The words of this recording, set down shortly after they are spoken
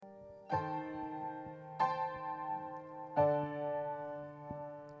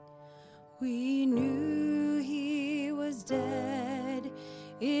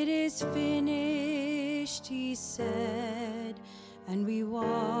is finished, he said, and we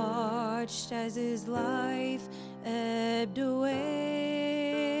watched as his life ebbed away.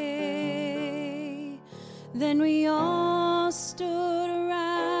 Then we all stood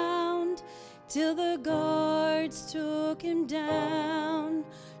around till the guards took him down.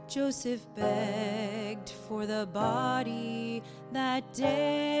 Joseph begged for the body that day.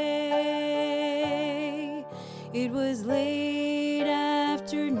 It was late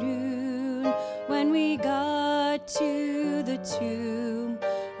afternoon when we got to the tomb,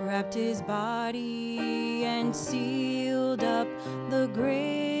 wrapped his body and sealed up the grave.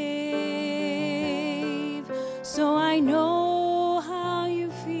 So I know how you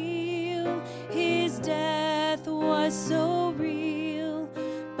feel, his death was so real,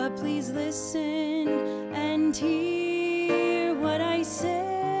 but please listen and hear what I say.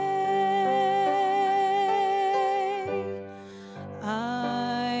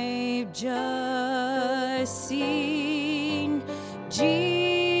 I've just seen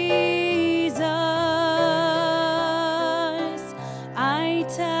Jesus. I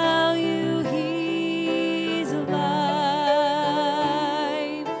tell you, he's alive.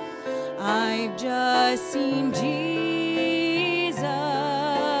 I've just seen Jesus,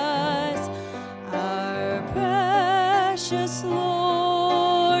 our precious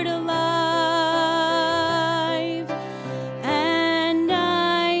Lord, alive. And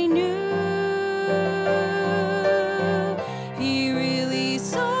I knew he really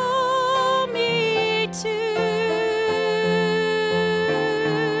saw me too,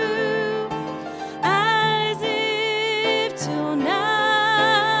 as if till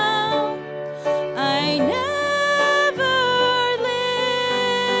now I never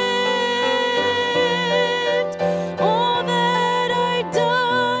lived. All that I'd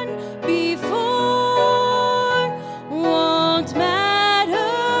done before won't matter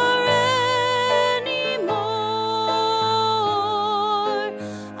anymore.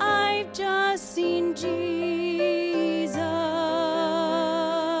 I've just seen Jesus,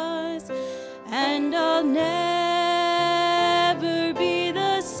 and I'll never be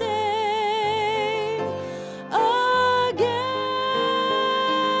the same again.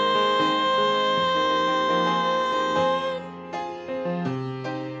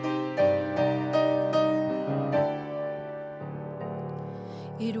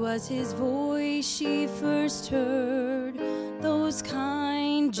 It was his voice she first heard, those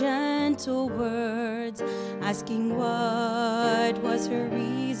kind, gentle words, asking what was her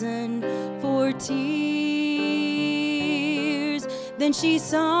reason for tears. Then she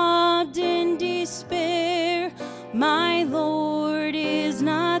sobbed in despair, "My Lord is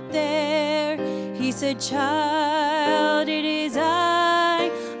not there." He said, "Child, it is I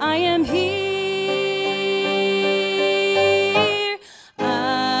am here.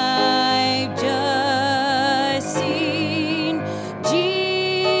 I've just seen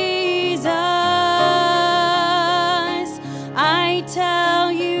Jesus. I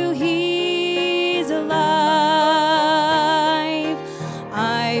tell you, he's alive.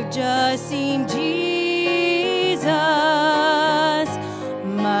 I've just seen Jesus,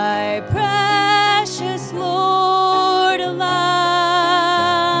 my precious Lord, alive.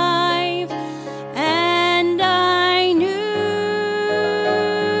 And I knew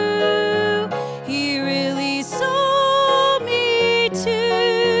he really saw me too,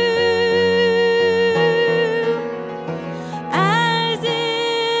 as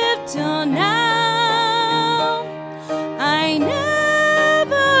if till now I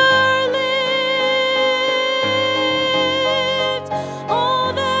never lived.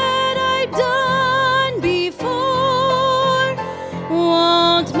 All that I'd done before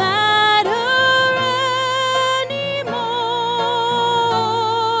won't matter anymore.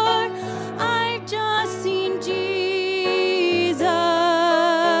 I've just seen Jesus.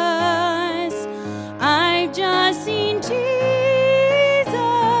 I've just seen Jesus.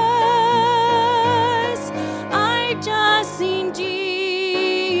 I've just seen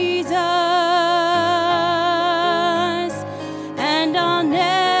Jesus, and I'll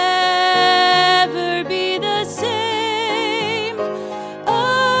never be the same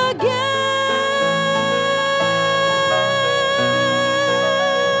again.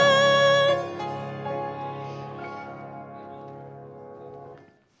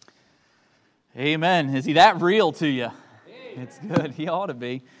 Amen. Is he that real to you? It's good. He ought to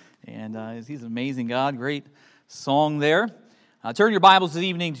be. And he's an amazing God. Great song there. Turn your Bibles this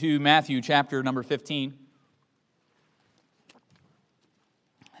evening to Matthew chapter number 15.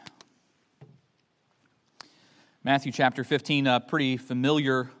 Matthew chapter 15, a pretty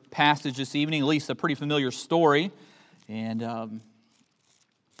familiar passage this evening, at least a pretty familiar story. And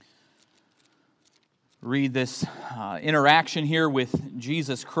read this interaction here with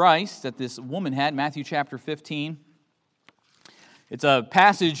Jesus Christ that this woman had, Matthew chapter 15. It's a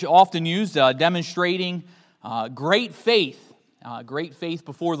passage often used demonstrating great faith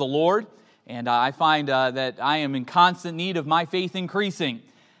before the Lord. And I find that I am in constant need of my faith increasing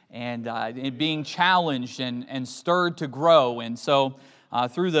and it being challenged and stirred to grow. And so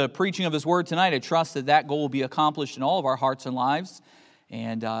through the preaching of His Word tonight, I trust that that goal will be accomplished in all of our hearts and lives.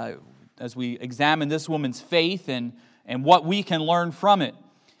 And as we examine this woman's faith and what we can learn from it.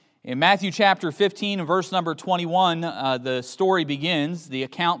 In Matthew chapter 15 and verse number 21, the story begins, the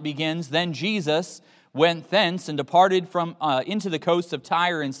account begins, "Then Jesus went thence and departed from into the coast of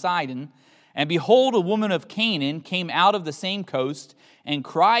Tyre and Sidon. And behold, a woman of Canaan came out of the same coast and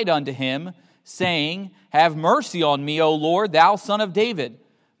cried unto him, saying, Have mercy on me, O Lord, thou son of David.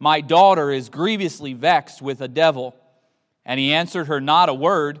 My daughter is grievously vexed with a devil. And he answered her not a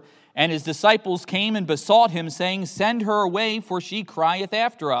word. And his disciples came and besought him, saying, Send her away, for she crieth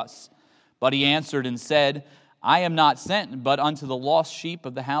after us. But he answered and said, I am not sent but unto the lost sheep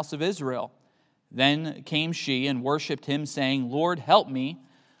of the house of Israel. Then came she and worshipped him, saying, Lord, help me.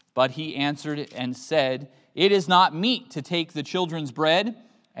 But he answered and said, It is not meet to take the children's bread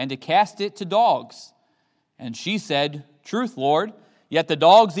and to cast it to dogs. And she said, Truth, Lord, yet the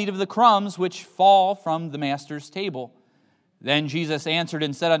dogs eat of the crumbs which fall from the master's table. Then Jesus answered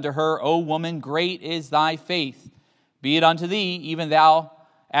and said unto her, O woman, great is thy faith. Be it unto thee, even thou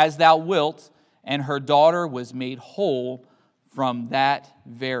as thou wilt. And her daughter was made whole from that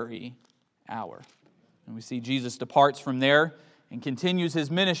very hour. And we see Jesus departs from there and continues his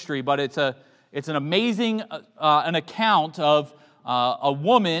ministry. But it's an amazing an account of a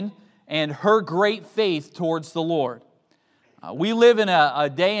woman and her great faith towards the Lord. We live in a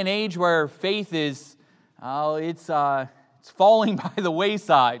day and age where faith is it's falling by the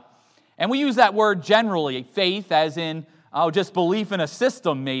wayside. And we use that word generally, faith, as in just belief in a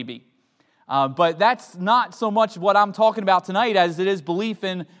system maybe. But that's not so much what I'm talking about tonight as it is belief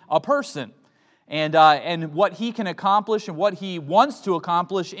in a person and what he can accomplish and what he wants to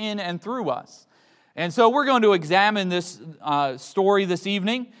accomplish in and through us. And so we're going to examine this story this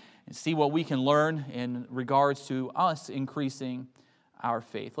evening and see what we can learn in regards to us increasing our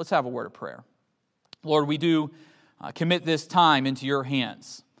faith. Let's have a word of prayer. Lord, we do commit this time into your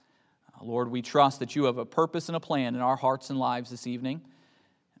hands. Lord, we trust that you have a purpose and a plan in our hearts and lives this evening.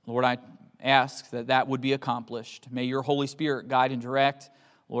 Lord, I ask that that would be accomplished. May your Holy Spirit guide and direct.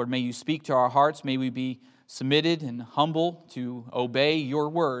 Lord, may you speak to our hearts. May we be submitted and humble to obey your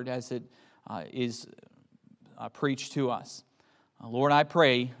word as it is preached to us. Lord, I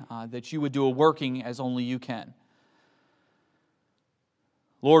pray that you would do a working as only you can.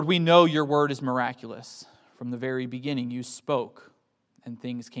 Lord, we know your word is miraculous. From the very beginning, you spoke and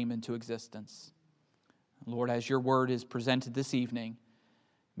things came into existence. Lord, as your word is presented this evening,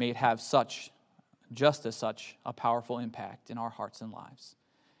 may it have such a powerful impact in our hearts and lives.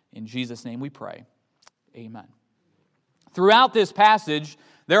 In Jesus' name we pray. Amen. Throughout this passage,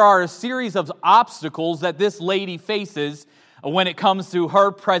 there are a series of obstacles that this lady faces when it comes to her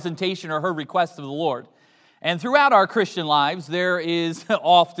presentation or her request of the Lord. And throughout our Christian lives, there is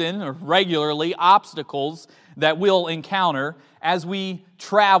often or regularly obstacles that we'll encounter as we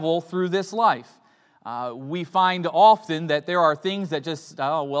travel through this life. We find often that there are things that just,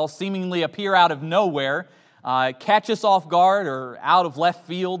 seemingly appear out of nowhere, catch us off guard or out of left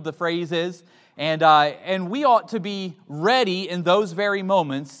field, the phrase is. And we ought to be ready in those very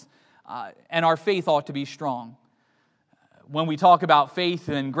moments, and our faith ought to be strong. When we talk about faith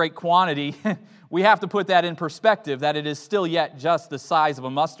in great quantity, we have to put that in perspective, that it is still yet just the size of a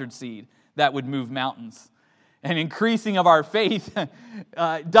mustard seed that would move mountains. And increasing of our faith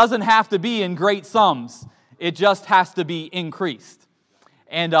doesn't have to be in great sums. It just has to be increased.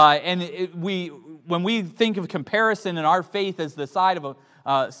 And when we think of comparison in our faith as the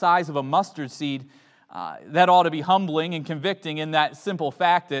size of a mustard seed, that ought to be humbling and convicting in that simple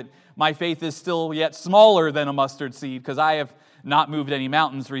fact that my faith is still yet smaller than a mustard seed because I have not moved any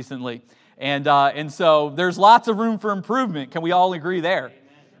mountains recently. And so there's lots of room for improvement. Can we all agree there?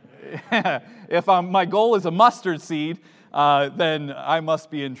 If my goal is a mustard seed, then I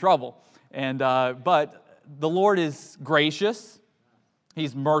must be in trouble. But the Lord is gracious.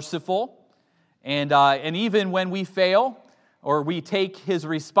 He's merciful. And even when we fail, or we take His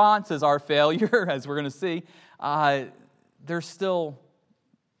response as our failure, as we're going to see, there's still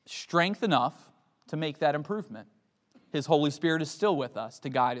strength enough to make that improvement. His Holy Spirit is still with us to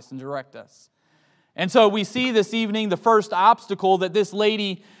guide us and direct us. And so we see this evening the first obstacle that this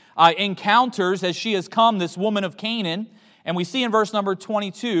lady encounters as she has come, this woman of Canaan. And we see in verse number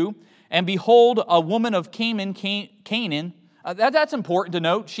 22, and behold, a woman of Canaan. That's important to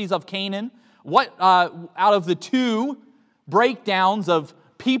note. She's of Canaan. What out of the two breakdowns of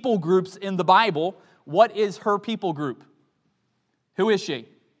people groups in the Bible, what is her people group? Who is she?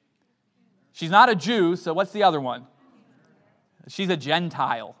 She's not a Jew, so what's the other one? She's a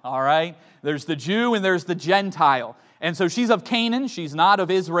Gentile, all right? There's the Jew and there's the Gentile. And so she's of Canaan, she's not of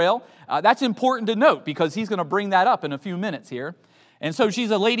Israel. That's important to note because he's going to bring that up in a few minutes here. And so she's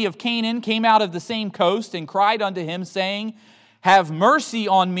a lady of Canaan, came out of the same coast and cried unto him, saying, Have mercy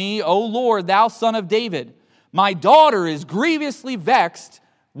on me, O Lord, thou son of David. My daughter is grievously vexed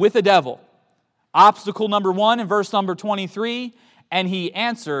with the devil. Obstacle number 1 in verse number 23, and he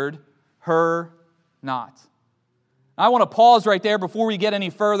answered her not. I want to pause right there before we get any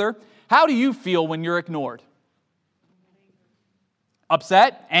further. How do you feel when you're ignored?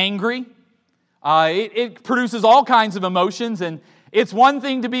 Upset? Angry? It produces all kinds of emotions, and it's one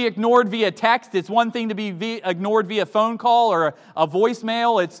thing to be ignored via text. It's one thing to be ignored via phone call or a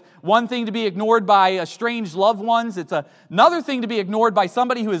voicemail. It's one thing to be ignored by estranged loved ones. It's another thing to be ignored by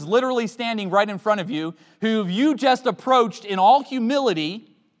somebody who is literally standing right in front of you, who you just approached in all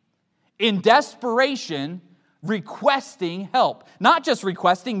humility, in desperation, requesting help. Not just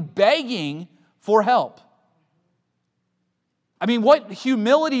requesting, begging for help. I mean, what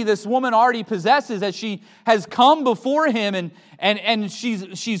humility this woman already possesses as she has come before him and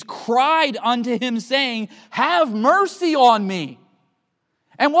she's cried unto him saying, Have mercy on me.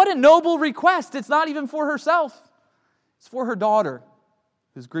 And what a noble request. It's not even for herself. It's for her daughter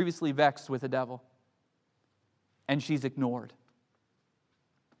who's grievously vexed with the devil. And she's ignored.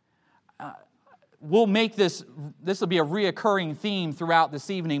 We'll make this will be a reoccurring theme throughout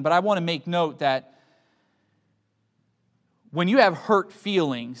this evening, but I want to make note that when you have hurt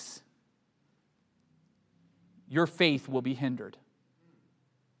feelings, your faith will be hindered.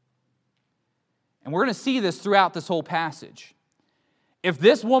 And we're going to see this throughout this whole passage. If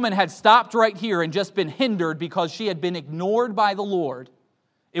this woman had stopped right here and just been hindered because she had been ignored by the Lord,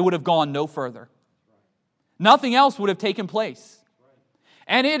 it would have gone no further. Nothing else would have taken place.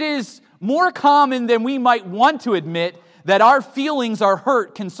 And it is more common than we might want to admit that our feelings are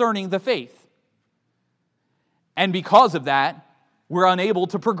hurt concerning the faith. And because of that, we're unable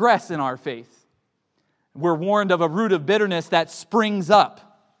to progress in our faith. We're warned of a root of bitterness that springs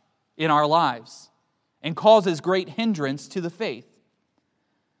up in our lives and causes great hindrance to the faith.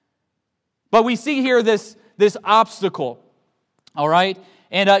 But we see here this obstacle, all right?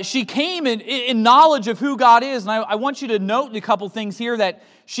 And she came in knowledge of who God is. And I want you to note a couple things here that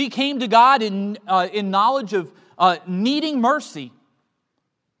she came to God in knowledge of needing mercy.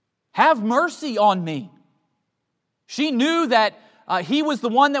 Have mercy on me. She knew that He was the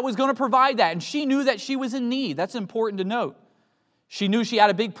one that was going to provide that, and she knew that she was in need. That's important to note. She knew she had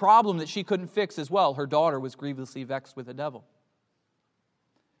a big problem that she couldn't fix as well. Her daughter was grievously vexed with the devil.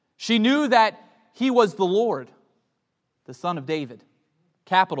 She knew that He was the Lord, the Son of David,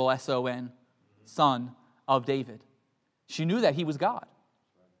 capital S-O-N, Son of David. She knew that He was God.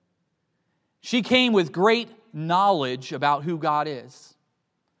 She came with great knowledge about who God is.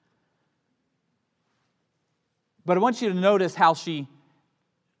 But I want you to notice how she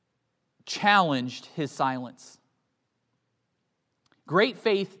challenged His silence. Great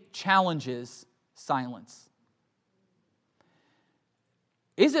faith challenges silence.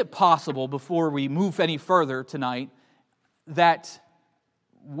 Is it possible, before we move any further tonight, that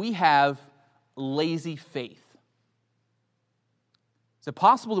we have lazy faith? Is it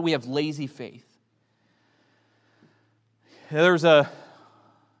possible that we have lazy faith? There's a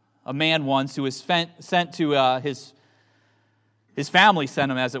man once who was sent to his family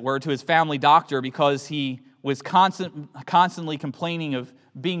sent him, as it were, to his family doctor because he was constantly complaining of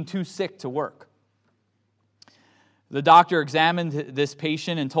being too sick to work. The doctor examined this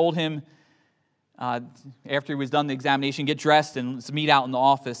patient and told him, after he was done the examination, get dressed and let's meet out in the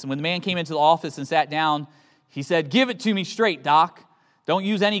office. And when the man came into the office and sat down, he said, "Give it to me straight, doc. Don't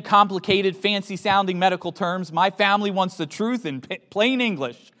use any complicated, fancy-sounding medical terms. My family wants the truth in plain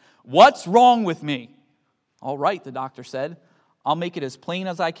English. What's wrong with me?" "All right," the doctor said. "I'll make it as plain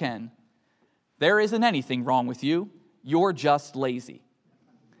as I can. There isn't anything wrong with you. You're just lazy."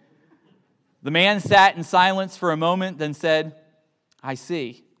 The man sat in silence for a moment, then said, "I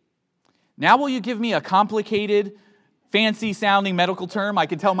see. Now will you give me a complicated, fancy-sounding medical term I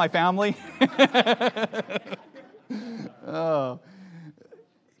can tell my family?" Oh.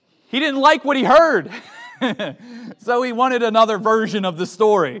 He didn't like what he heard. So he wanted another version of the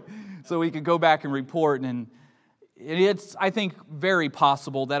story so he could go back and report. And it's, I think, very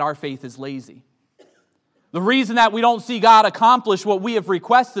possible that our faith is lazy. The reason that we don't see God accomplish what we have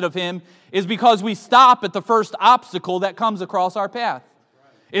requested of Him is because we stop at the first obstacle that comes across our path.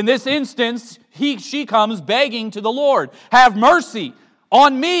 In this instance, she comes begging to the Lord, "Have mercy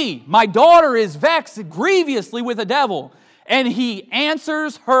on me. My daughter is vexed grievously with the devil." And He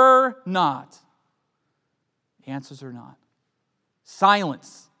answers her not. He answers her not.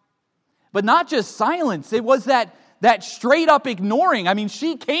 Silence. But not just silence, it was that straight up ignoring. I mean,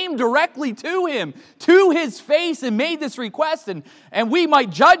 she came directly to Him, to His face, and made this request. And we might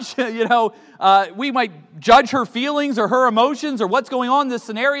judge, we might judge her feelings or her emotions or what's going on in this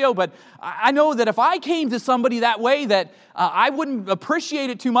scenario. But I know that if I came to somebody that way, that I wouldn't appreciate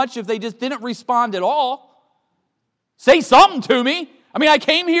it too much if they just didn't respond at all. Say something to me. I mean, I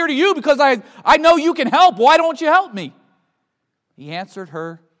came here to you because I know you can help. Why don't you help me? He answered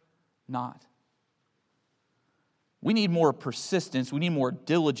her not. We need more persistence. We need more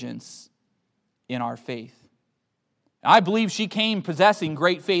diligence in our faith. I believe she came possessing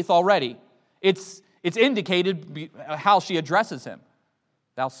great faith already. It's indicated how she addresses him.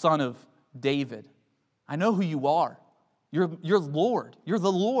 "Thou son of David, I know who you are. You're Lord. You're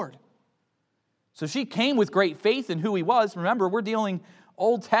the Lord." So she came with great faith in who He was. Remember, we're dealing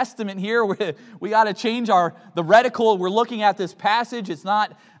Old Testament here. We got to change the reticle. We're looking at this passage. It's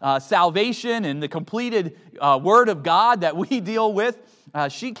not salvation and the completed Word of God that we deal with.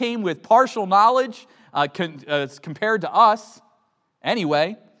 She came with partial knowledge compared to us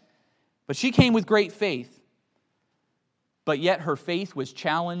anyway. But she came with great faith. But yet her faith was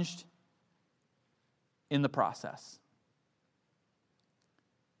challenged in the process.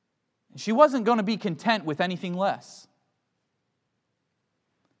 She wasn't going to be content with anything less.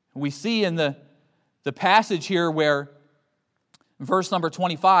 We see in the passage here where, in verse number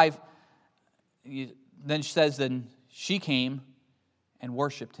 25, then she says, "Then she came and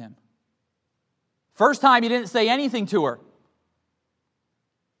worshiped Him." First time He didn't say anything to her.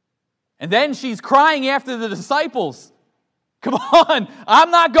 And then she's crying after the disciples. "Come on,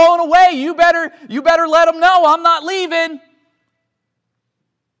 I'm not going away. You better let them know I'm not leaving.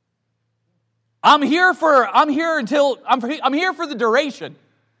 I'm here for the duration.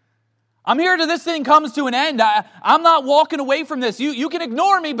 I'm here till this thing comes to an end. I'm not walking away from this. You can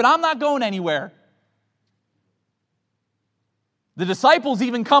ignore me, but I'm not going anywhere." The disciples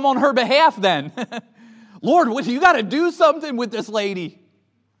even come on her behalf then. "Lord, you got to do something with this lady.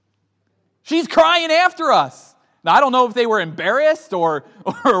 She's crying after us." Now, I don't know if they were embarrassed or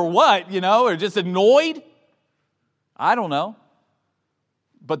what, or just annoyed. I don't know.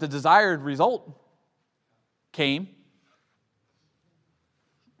 But the desired result came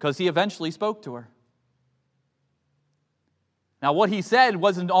because He eventually spoke to her. Now, what He said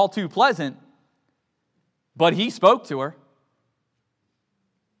wasn't all too pleasant, but He spoke to her.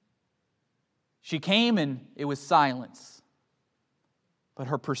 She came and it was silence. But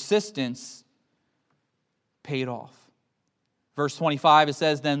her persistence paid off. Verse 25, it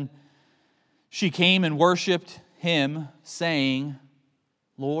says, "Then she came and worshiped Him, saying,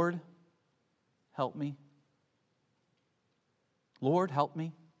 'Lord, help me. Lord, help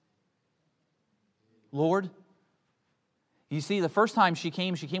me. Lord.'" You see, the first time she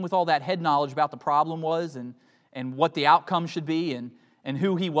came with all that head knowledge about the problem was and what the outcome should be and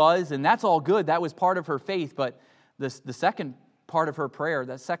who He was, and that's all good. That was part of her faith, but the second part of her prayer,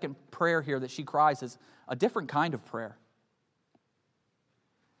 that second prayer here that she cries, is a different kind of prayer.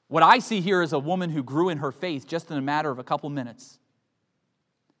 What I see here is a woman who grew in her faith just in a matter of a couple minutes.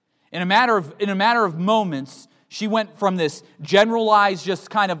 In a matter of moments, she went from this generalized, just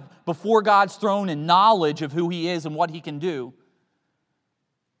kind of before God's throne and knowledge of who He is and what He can do,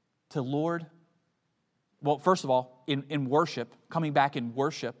 to Lord. Well, first of all, in worship, coming back in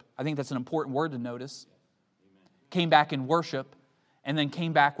worship. I think that's an important word to notice. Came back in worship, and then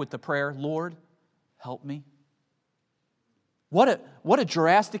came back with the prayer, "Lord, help me." What a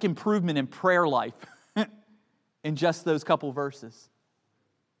drastic improvement in prayer life in just those couple verses.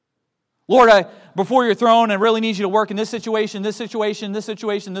 "Lord, before Your throne, I really need You to work in this situation, this situation, this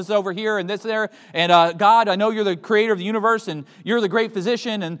situation, this over here, and this there. And God, I know You're the creator of the universe, and You're the great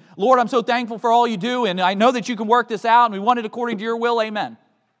physician. And Lord, I'm so thankful for all You do, and I know that You can work this out, and we want it according to Your will. Amen."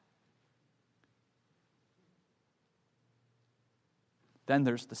 Then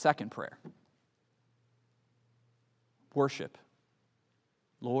there's the second prayer. Worship.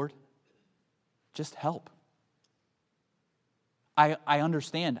 "Lord, just help. I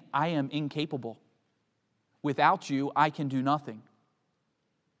understand I am incapable. Without You, I can do nothing.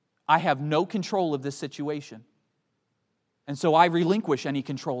 I have no control of this situation. And so I relinquish any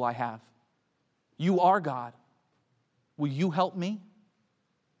control I have. You are God. Will You help me?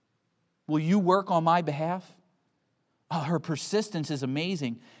 Will you work on my behalf? Oh, her persistence is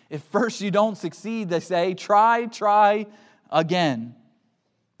amazing. If first you don't succeed, they say, try again.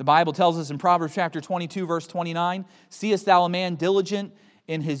 The Bible tells us in Proverbs chapter 22, verse 29, seest thou a man diligent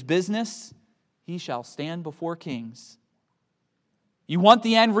in his business? He shall stand before kings. You want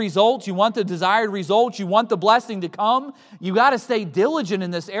the end result, you want the desired result, you want the blessing to come, you got to stay diligent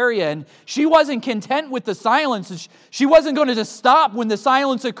in this area. And she wasn't content with the silence. She wasn't going to just stop when the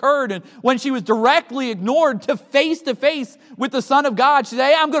silence occurred and when she was directly ignored to face with the Son of God. She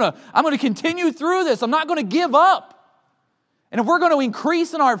said, hey, I'm going to continue through this. I'm not going to give up. And if we're going to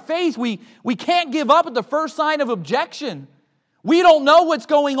increase in our faith, we can't give up at the first sign of objection. We don't know what's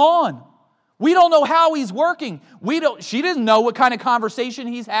going on. We don't know how he's working. She didn't know what kind of conversation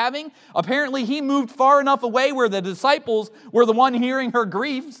he's having. Apparently, he moved far enough away where the disciples were the one hearing her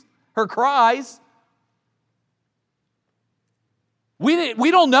griefs, her cries. We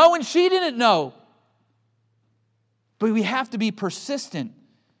don't know, and she didn't know. But we have to be persistent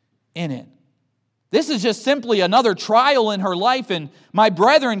in it. This is just simply another trial in her life. And my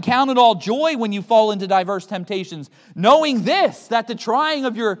brethren, count it all joy when you fall into diverse temptations, knowing this, that the trying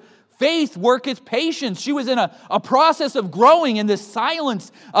of your faith worketh patience. She was in a process of growing, and this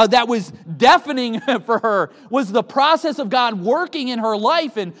silence that was deafening for her was the process of God working in her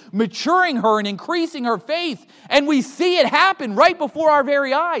life and maturing her and increasing her faith. And we see it happen right before our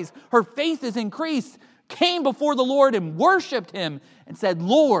very eyes. Her faith is increased, came before the Lord and worshiped Him and said,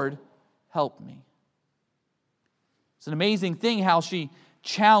 Lord, help me. It's an amazing thing how she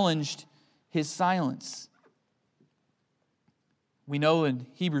challenged His silence. We know in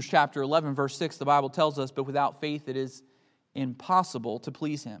Hebrews chapter 11, verse 6, the Bible tells us, but without faith it is impossible to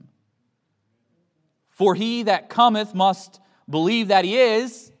please Him. For he that cometh must believe that He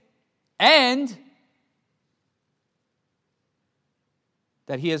is, and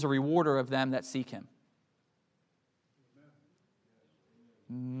that He is a rewarder of them that seek Him.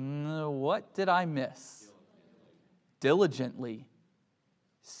 What did I miss? Diligently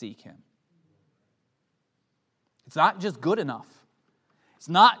seek Him. It's not just good enough. It's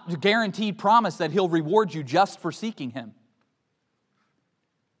not a guaranteed promise that He'll reward you just for seeking Him.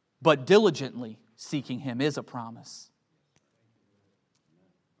 But diligently seeking Him is a promise.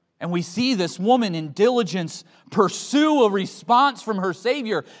 And we see this woman in diligence pursue a response from her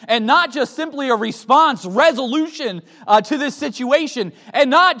Savior. And not just simply a response, resolution to this situation. And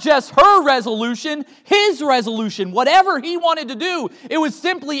not just her resolution, His resolution. Whatever He wanted to do, it was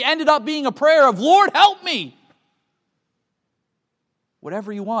simply ended up being a prayer of, Lord, help me.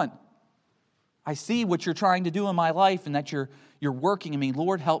 Whatever you want. I see what you're trying to do in my life and that you're working in me.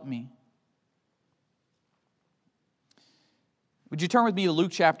 Lord, help me. Would you turn with me to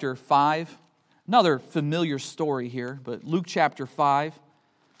Luke chapter 5? Another familiar story here, but Luke chapter 5,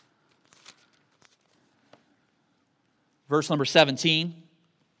 verse number 17.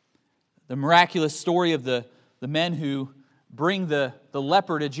 The miraculous story of the men who bring the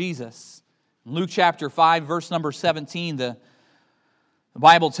leper to Jesus. Luke chapter 5, verse number 17, the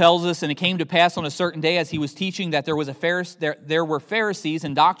Bible tells us, and it came to pass on a certain day as he was teaching that there were Pharisees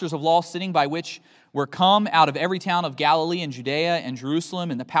and doctors of law sitting by which were come out of every town of Galilee and Judea and Jerusalem,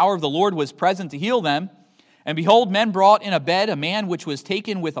 and the power of the Lord was present to heal them. And behold, men brought in a bed a man which was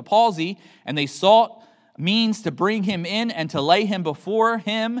taken with a palsy, and they sought means to bring him in and to lay him before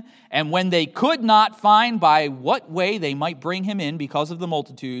him. And when they could not find by what way they might bring him in because of the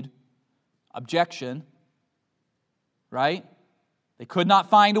multitude, objection, right? They could not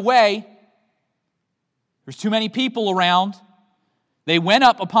find a way. There's too many people around. They went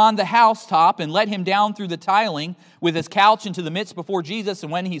up upon the housetop and let him down through the tiling with his couch into the midst before Jesus.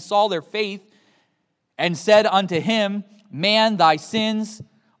 And when he saw their faith and said unto him, Man, thy sins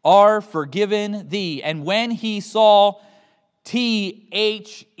are forgiven thee. And when he saw Their,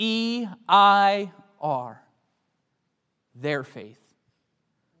 their faith.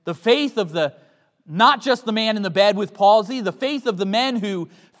 The faith of not just the man in the bed with palsy, the faith of the men who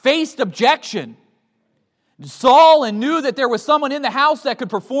faced objection. Saw and knew that there was someone in the house that could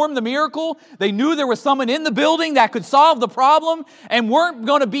perform the miracle. They knew there was someone in the building that could solve the problem and weren't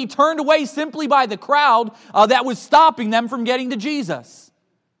going to be turned away simply by the crowd that was stopping them from getting to Jesus.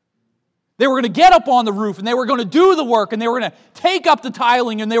 They were going to get up on the roof and they were going to do the work and they were going to take up the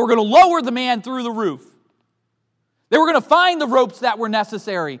tiling and they were going to lower the man through the roof. They were going to find the ropes that were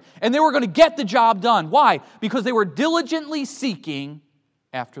necessary and they were going to get the job done. Why? Because they were diligently seeking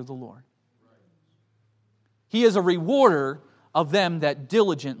after the Lord. He is a rewarder of them that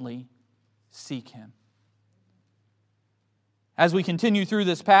diligently seek Him. As we continue through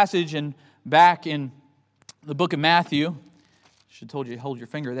this passage and back in the book of Matthew, Should have told you to hold your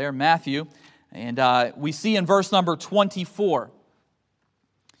finger there, Matthew. And we see in verse number 24.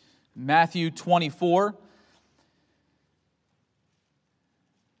 Matthew 24.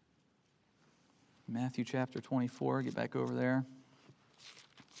 Matthew chapter 24. Get back over there.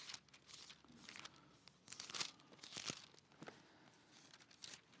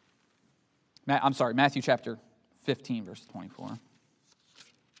 Matthew chapter 15, verse 24.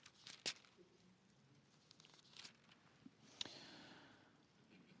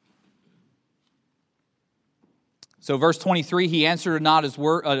 So verse 23, he answered not his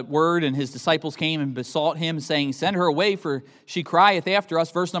word, and his disciples came and besought him, saying, Send her away, for she crieth after us.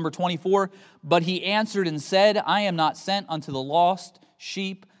 Verse number 24, but he answered and said, I am not sent unto the lost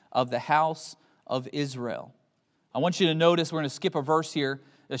sheep of the house of Israel. I want you to notice, we're going to skip a verse here.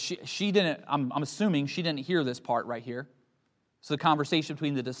 She didn't, I'm assuming she didn't hear this part right here. It's the conversation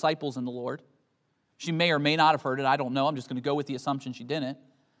between the disciples and the Lord. She may or may not have heard it. I don't know. I'm just going to go with the assumption she didn't.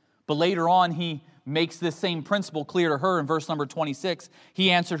 But later on, he makes this same principle clear to her in verse number 26.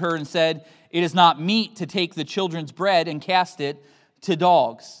 He answered her and said, It is not meet to take the children's bread and cast it to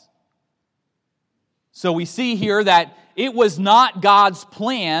dogs. So we see here that it was not God's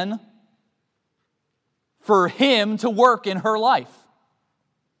plan for him to work in her life.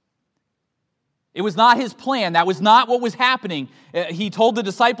 It was not his plan. That was not what was happening. He told the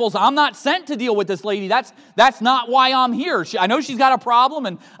disciples, I'm not sent to deal with this lady. That's not why I'm here. I know she's got a problem,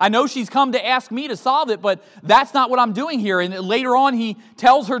 and I know she's come to ask me to solve it, but that's not what I'm doing here. And later on, he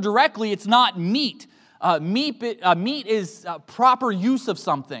tells her directly, it's not meat. Meat is proper use of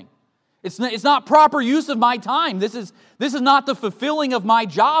something. It's not proper use of my time. This is not the fulfilling of my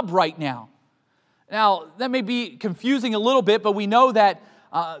job right now. Now, that may be confusing a little bit, but we know that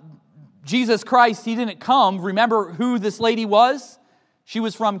Jesus Christ, he didn't come. Remember who this lady was? She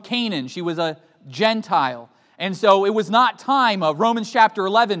was from Canaan. She was a Gentile. And so it was not time. Romans chapter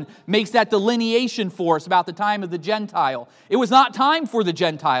 11 makes that delineation for us about the time of the Gentile. It was not time for the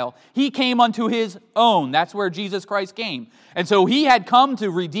Gentile. He came unto his own. That's where Jesus Christ came. And so he had come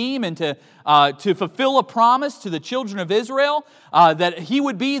to redeem and to fulfill a promise to the children of Israel that he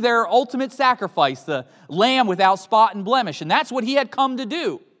would be their ultimate sacrifice, the lamb without spot and blemish. And that's what he had come to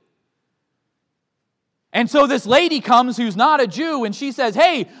do. And so this lady comes who's not a Jew, and she says,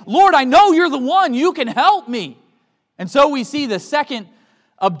 Hey, Lord, I know you're the one. You can help me. And so we see the second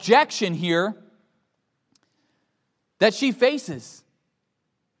objection here that she faces.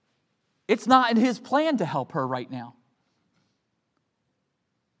 It's not in his plan to help her right now.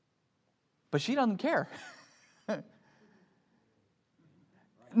 But she doesn't care.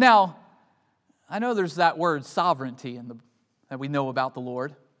 Now, I know there's that word sovereignty that we know about the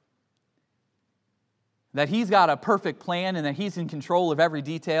Lord. That he's got a perfect plan and that he's in control of every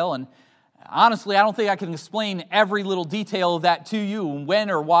detail. And honestly, I don't think I can explain every little detail of that to you, when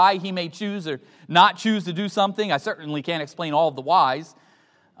or why he may choose or not choose to do something. I certainly can't explain all of the whys.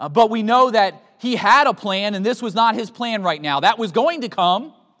 But we know that he had a plan, and this was not his plan right now. That was going to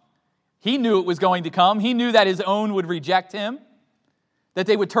come. He knew it was going to come. He knew that his own would reject him, that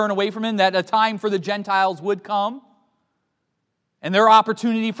they would turn away from him, that a time for the Gentiles would come, and their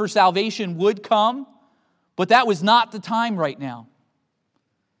opportunity for salvation would come. But that was not the time right now.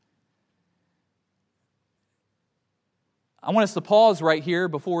 I want us to pause right here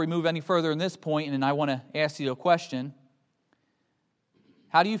before we move any further in this point, and I want to ask you a question.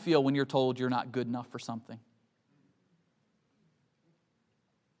 How do you feel when you're told you're not good enough for something?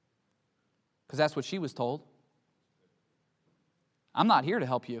 Because that's what she was told. I'm not here to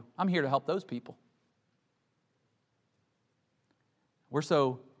help you. I'm here to help those people. We're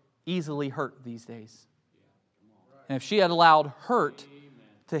so easily hurt these days. And if she had allowed hurt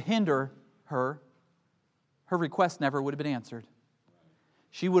to hinder her, her request never would have been answered.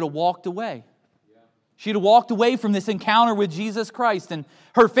 She would have walked away. She'd have walked away from this encounter with Jesus Christ, and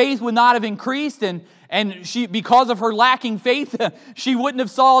her faith would not have increased, and she, because of her lacking faith, she wouldn't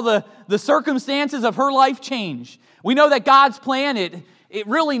have saw the circumstances of her life change. We know that God's plan, it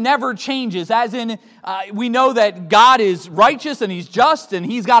really never changes, as in we know that God is righteous and He's just and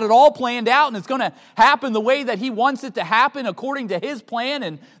He's got it all planned out and it's going to happen the way that He wants it to happen according to His plan,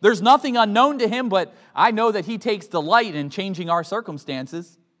 and there's nothing unknown to Him, but I know that He takes delight in changing our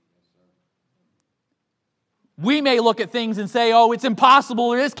circumstances. We may look at things and say, oh, it's impossible,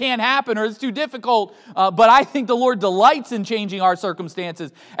 or this can't happen, or it's too difficult. But I think the Lord delights in changing our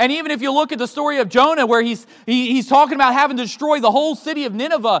circumstances. And even if you look at the story of Jonah, where he's talking about having to destroy the whole city of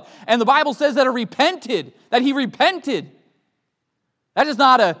Nineveh, and the Bible says that he repented. That is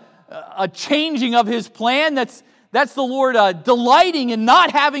not a changing of his plan. That's the Lord delighting in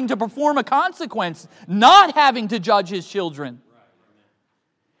not having to perform a consequence, not having to judge His children.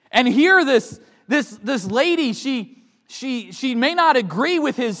 And here this lady, she may not agree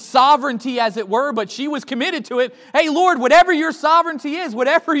with his sovereignty, as it were, but she was committed to it. Hey, Lord, whatever your sovereignty is,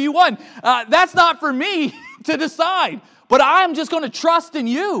 whatever you want, that's not for me to decide. But I'm just going to trust in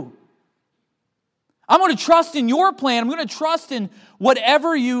you. I'm going to trust in your plan. I'm going to trust in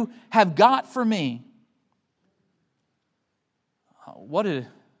whatever you have got for me. What an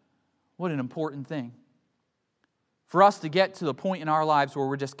important thing. For us to get to the point in our lives where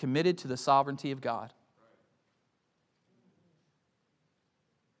we're just committed to the sovereignty of God.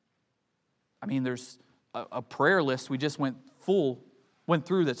 I mean, there's a prayer list we just went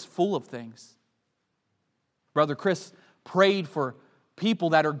through that's full of things. Brother Chris prayed for people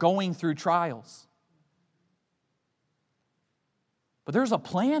that are going through trials. But there's a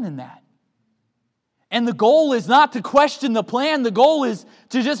plan in that. And the goal is not to question the plan. The goal is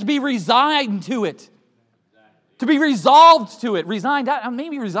to just be resigned to it. To be resolved to it. Resigned,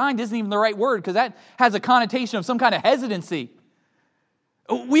 maybe resigned isn't even the right word because that has a connotation of some kind of hesitancy.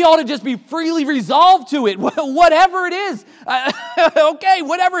 We ought to just be freely resolved to it, whatever it is. Okay,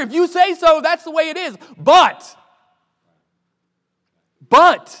 whatever. If you say so, that's the way it is. But,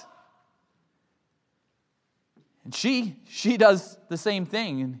 and she does the same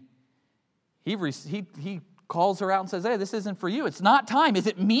thing. And he calls her out and says, hey, this isn't for you. It's not time. Is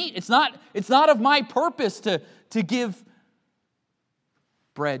it meat? It's not of my purpose to give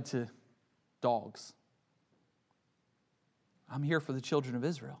bread to dogs. I'm here for the children of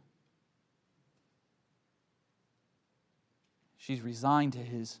Israel. She's resigned to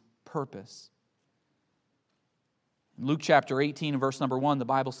his purpose. In Luke chapter 18 and verse number 1, the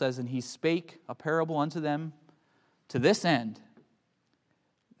Bible says, and he spake a parable unto them to this end,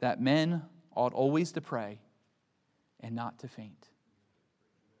 that men ought always to pray and not to faint.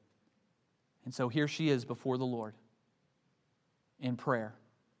 And so here she is before the Lord in prayer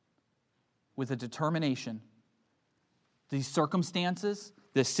with a determination. These circumstances,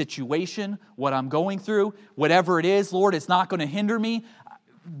 this situation, what I'm going through, whatever it is, Lord, it's not going to hinder me.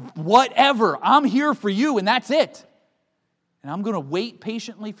 Whatever, I'm here for you and that's it. And I'm going to wait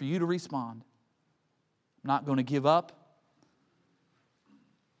patiently for you to respond. I'm not going to give up.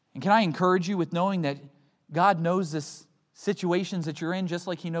 And can I encourage you with knowing that God knows this situations that you're in just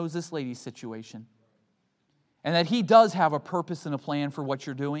like He knows this lady's situation. And that He does have a purpose and a plan for what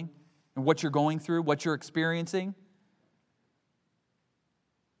you're doing and what you're going through, what you're experiencing.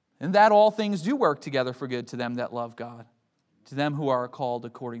 And that all things do work together for good to them that love God, to them who are called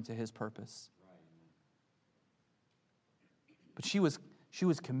according to His purpose. But she was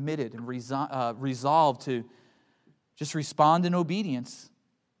committed and resolved to just respond in obedience.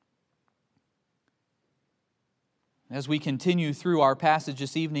 As we continue through our passage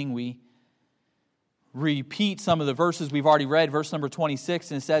this evening, we repeat some of the verses we've already read. Verse number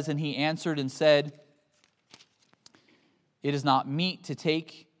 26, and it says, and he answered and said, it is not meet to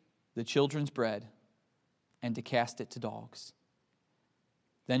take the children's bread and to cast it to dogs.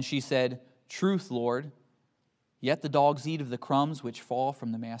 Then she said, truth, Lord, yet the dogs eat of the crumbs which fall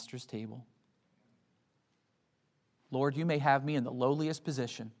from the master's table. Lord, you may have me in the lowliest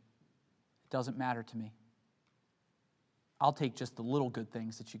position. It doesn't matter to me. I'll take just the little good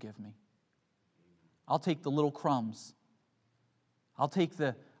things that you give me. I'll take the little crumbs. I'll take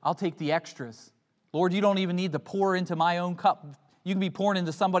the extras. Lord, you don't even need to pour into my own cup. You can be pouring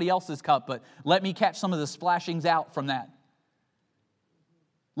into somebody else's cup, but let me catch some of the splashings out from that.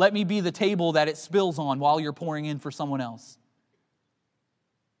 Let me be the table that it spills on while you're pouring in for someone else.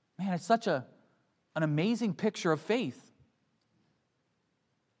 Man, it's such an amazing picture of faith.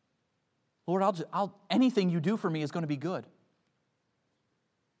 Lord, anything you do for me is going to be good.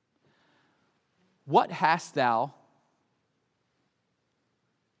 What hast thou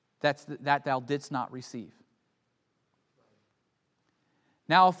that thou didst not receive?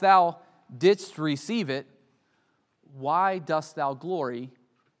 Now, if thou didst receive it, why dost thou glory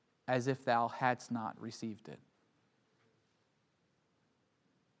as if thou hadst not received it?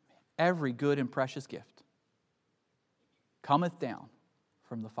 Every good and precious gift cometh down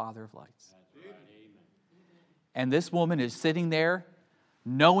from the Father of lights. And this woman is sitting there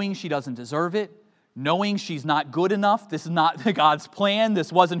knowing she doesn't deserve it, knowing she's not good enough. This is not God's plan.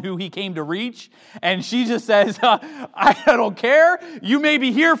 This wasn't who He came to reach. And she just says, I don't care. You may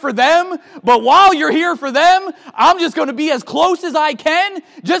be here for them, but while you're here for them, I'm just going to be as close as I can.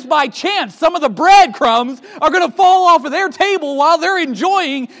 Just by chance, some of the breadcrumbs are going to fall off of their table while they're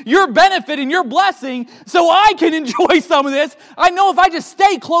enjoying your benefit and your blessing, so I can enjoy some of this. I know if I just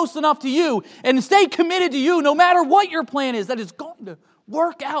stay close enough to you and stay committed to you, no matter what your plan is, that it's going to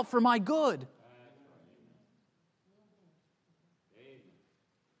work out for my good.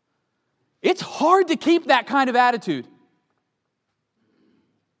 It's hard to keep that kind of attitude.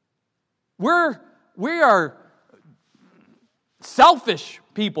 We are selfish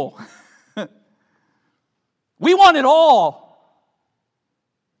people. We want it all.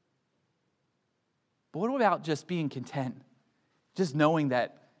 But what about just being content? Just knowing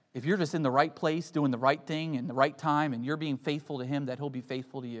that if you're just in the right place, doing the right thing in the right time, and you're being faithful to Him, that He'll be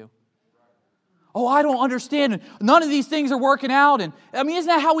faithful to you. Oh, I don't understand. None of these things are working out. And I mean, isn't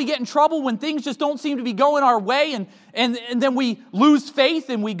that how we get in trouble when things just don't seem to be going our way and then we lose faith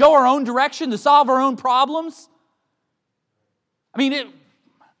and we go our own direction to solve our own problems? I mean,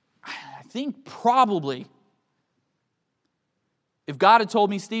 I think probably if God had told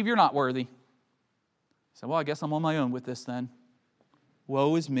me, Steve, you're not worthy. I said, well, I guess I'm on my own with this then.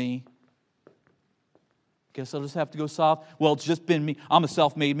 Woe is me. Guess I'll just have to go solve. Well, it's just been me. I'm a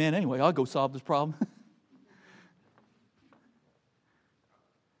self-made man anyway. I'll go solve this problem.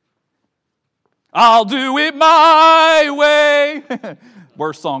 I'll do it my way.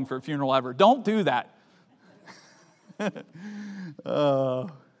 Worst song for a funeral ever. Don't do that.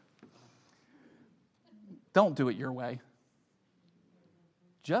 Don't do it your way.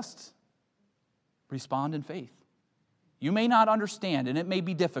 Just respond in faith. You may not understand, and it may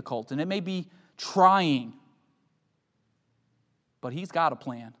be difficult, and it may be trying. But He's got a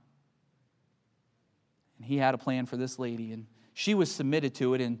plan. And He had a plan for this lady, and she was submitted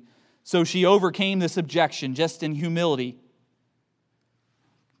to it, and so she overcame this objection just in humility.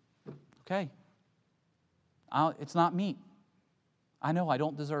 Okay. It's not meat. I know I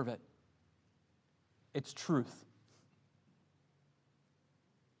don't deserve it. It's truth.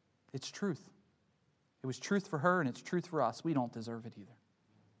 It's truth. It was truth for her, and it's truth for us. We don't deserve it either.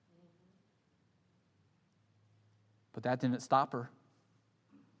 But that didn't stop her.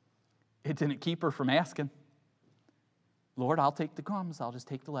 It didn't keep her from asking. Lord, I'll take the crumbs. I'll just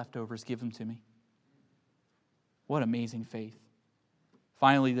take the leftovers. Give them to me. What amazing faith.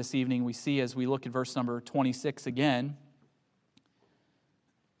 Finally, this evening, we see as we look at verse number 26 again.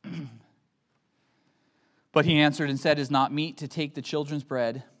 But he answered and said, it is not meet to take the children's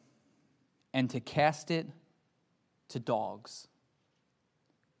bread and to cast it to dogs.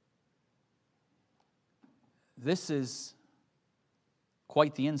 This is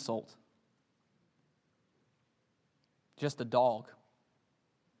quite the insult. Just a dog.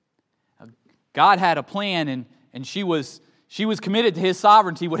 God had a plan, and she was committed to His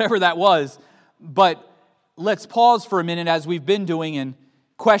sovereignty, whatever that was. But let's pause for a minute, as we've been doing, and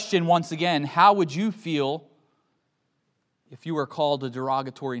question once again, how would you feel if you were called a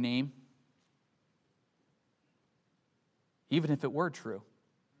derogatory name? Even if it were true.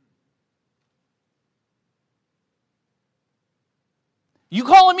 You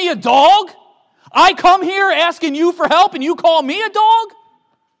calling me a dog? I come here asking you for help and you call me a dog?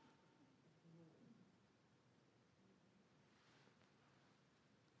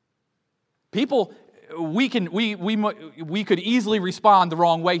 People, we could easily respond the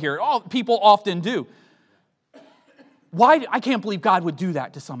wrong way here. Oh, people often do. Why? I can't believe God would do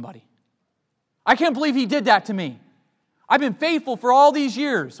that to somebody. I can't believe He did that to me. I've been faithful for all these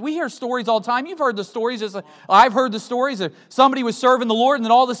years. We hear stories all the time. You've heard the stories. I've heard the stories of somebody was serving the Lord and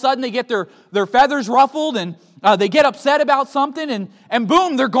then all of a sudden they get their feathers ruffled and they get upset about something and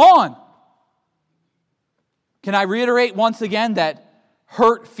boom, they're gone. Can I reiterate once again that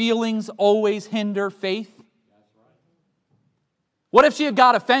hurt feelings always hinder faith? What if she had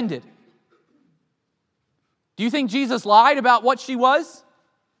got offended? Do you think Jesus lied about what she was?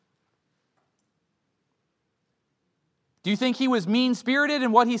 Do you think He was mean-spirited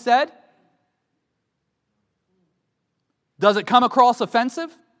in what He said? Does it come across offensive?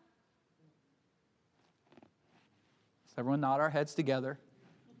 Let's everyone nod our heads together.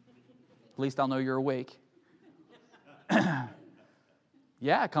 At least I'll know you're awake.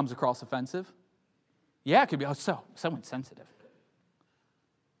 Yeah, it comes across offensive. Yeah, it could be, so insensitive.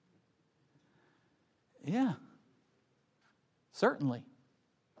 Yeah, certainly.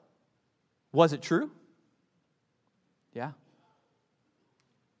 Was it true? Yeah.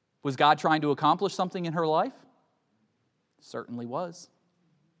 Was God trying to accomplish something in her life? Certainly was.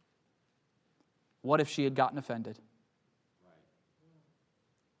 What if she had gotten offended?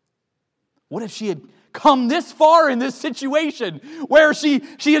 What if she had come this far in this situation where she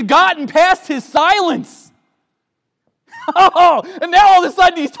had gotten past His silence? Oh, and now all of a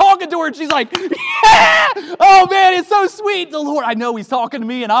sudden he's talking to her and she's like, yeah! Oh man, it's so sweet. The Lord, I know he's talking to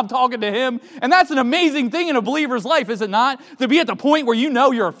me and I'm talking to him. And that's an amazing thing in a believer's life, is it not? To be at the point where you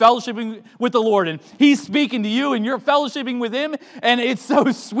know you're fellowshipping with the Lord and he's speaking to you and you're fellowshipping with him. And it's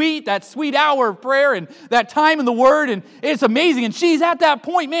so sweet, that sweet hour of prayer and that time in the Word. And it's amazing. And she's at that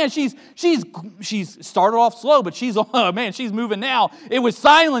point, man, she's started off slow, but she's moving now. It was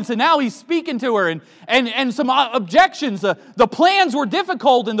silence and now he's speaking to her and some objections. The plans were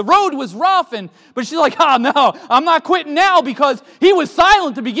difficult and the road was rough, but she's like, oh no, I'm not quitting now because he was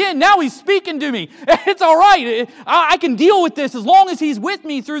silent to begin. Now he's speaking to me. It's all right. I can deal with this as long as he's with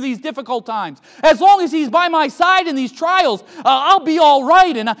me through these difficult times. As long as he's by my side in these trials, I'll be all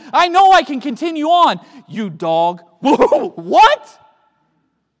right. And I know I can continue on. You dog. What?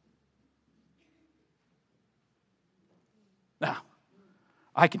 Now,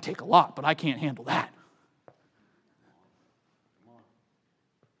 I can take a lot, but I can't handle that.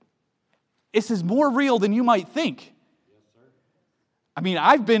 This is more real than you might think. I mean,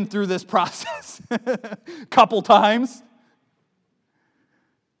 I've been through this process a couple times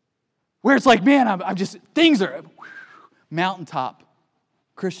where it's like, man, I'm just, things are mountaintop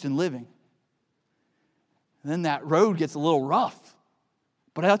Christian living. And then that road gets a little rough.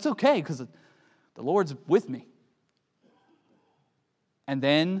 But that's okay because the Lord's with me. And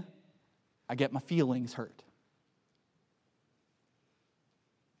then I get my feelings hurt.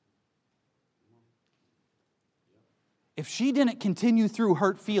 If she didn't continue through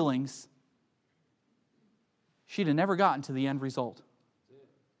hurt feelings, she'd have never gotten to the end result.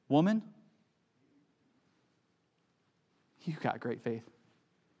 Woman, you got great faith.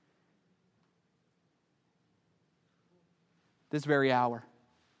 This very hour,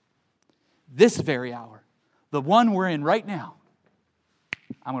 the one we're in right now,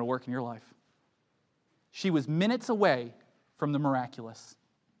 I'm going to work in your life. She was minutes away from the miraculous.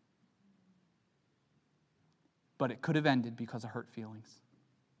 But it could have ended because of hurt feelings.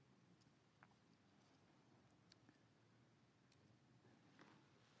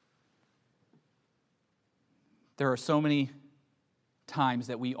 There are so many times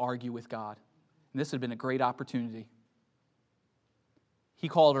that we argue with God. And this would have been a great opportunity. He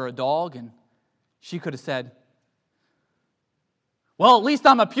called her a dog, and she could have said, well, at least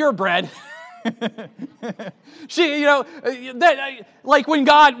I'm a purebred. Like when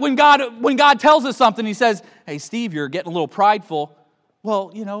God tells us something, he says, hey, Steve, you're getting a little prideful.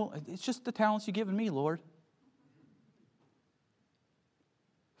 Well, it's just the talents you've given me, Lord.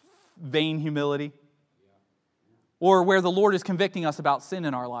 Vain humility. Or where the Lord is convicting us about sin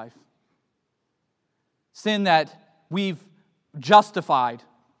in our life. Sin that we've justified.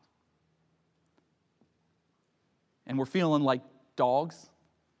 And we're feeling like dogs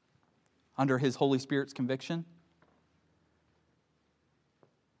under His Holy Spirit's conviction.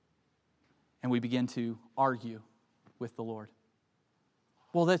 And we begin to argue with the Lord.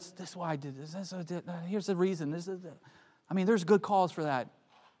 Well, that's why I did this. Here's the reason. There's good cause for that.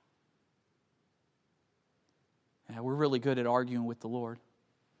 Yeah, we're really good at arguing with the Lord.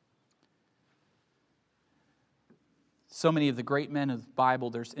 So many of the great men of the Bible,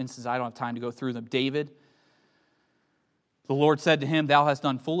 there's instances, I don't have time to go through them. David, the Lord said to him, thou hast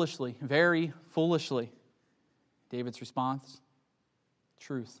done foolishly, very foolishly. David's response,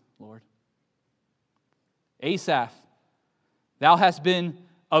 truth, Lord. Asaph, thou hast been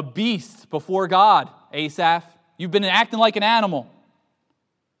a beast before God, Asaph. You've been acting like an animal.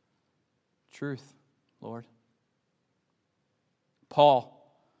 Truth, Lord.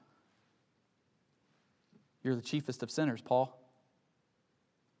 Paul, you're the chiefest of sinners, Paul.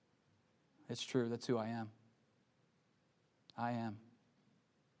 It's true, that's who I am. I am.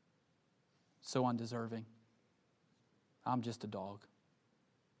 So undeserving. I'm just a dog.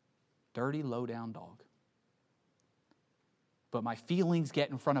 Dirty, low-down dog. But my feelings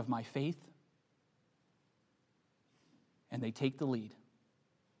get in front of my faith, and they take the lead.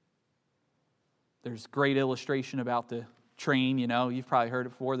 There's great illustration about the train, you've probably heard it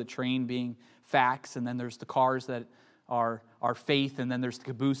before, the train being facts, and then there's the cars that are our faith, and then there's the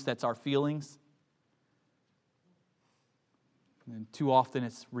caboose that's our feelings. And too often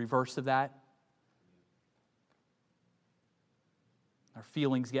it's reverse of that. Our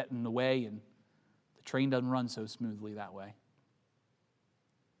feelings get in the way, and the train doesn't run so smoothly that way.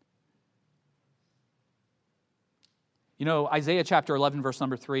 Isaiah chapter 11, verse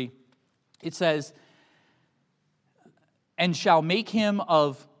number 3, it says, and shall make him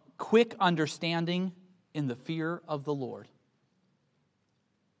of quick understanding in the fear of the Lord.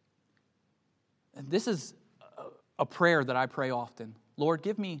 And this is a prayer that I pray often. Lord,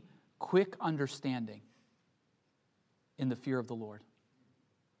 give me quick understanding in the fear of the Lord.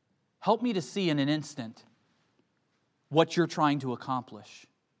 Help me to see in an instant what you're trying to accomplish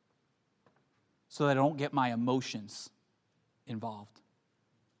so that I don't get my emotions involved.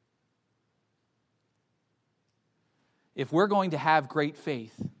 If we're going to have great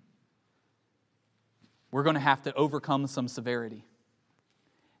faith, we're going to have to overcome some severity.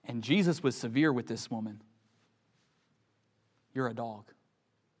 And Jesus was severe with this woman. You're a dog.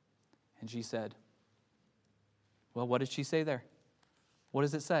 And she said, well, what did she say there? What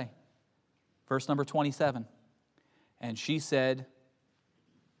does it say? Verse number 27. And she said,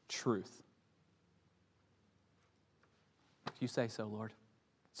 truth. If you say so, Lord,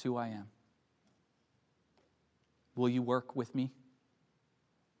 it's who I am. Will you work with me?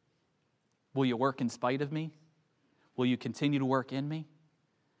 Will you work in spite of me? Will you continue to work in me?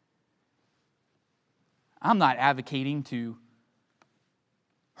 I'm not advocating to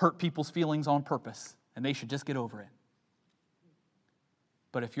hurt people's feelings on purpose, and they should just get over it.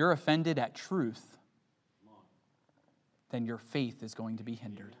 But if you're offended at truth, then your faith is going to be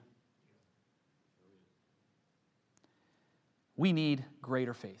hindered. We need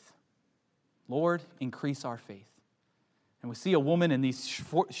greater faith. Lord, increase our faith. And we see a woman in these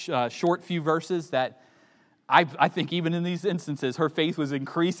short few verses that I think even in these instances, her faith was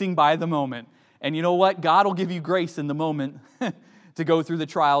increasing by the moment. And you know what? God will give you grace in the moment to go through the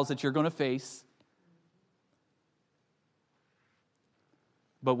trials that you're going to face.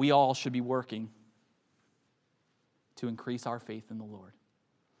 But we all should be working to increase our faith in the Lord.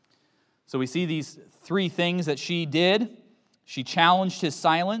 So we see these three things that she did. She challenged his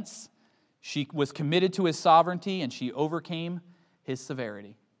silence. She was committed to his sovereignty, and she overcame his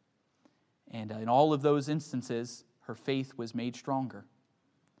severity. And in all of those instances, her faith was made stronger.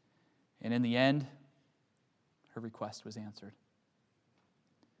 And in the end, her request was answered.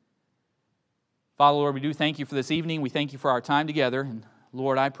 Father, Lord, we do thank you for this evening. We thank you for our time together. And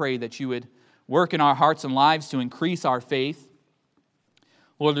Lord, I pray that you would work in our hearts and lives to increase our faith.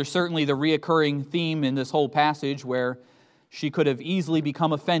 Lord, there's certainly the reoccurring theme in this whole passage where she could have easily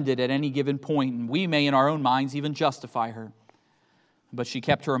become offended at any given point, and we may in our own minds even justify her. But she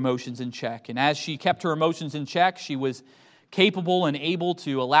kept her emotions in check. And as she kept her emotions in check, she was capable and able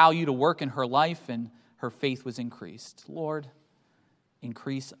to allow you to work in her life, and her faith was increased. Lord,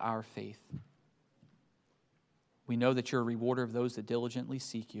 increase our faith. We know that you're a rewarder of those that diligently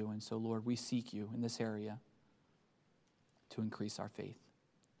seek you, and so, Lord, we seek you in this area to increase our faith.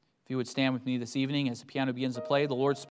 If you would stand with me this evening as the piano begins to play, the Lord's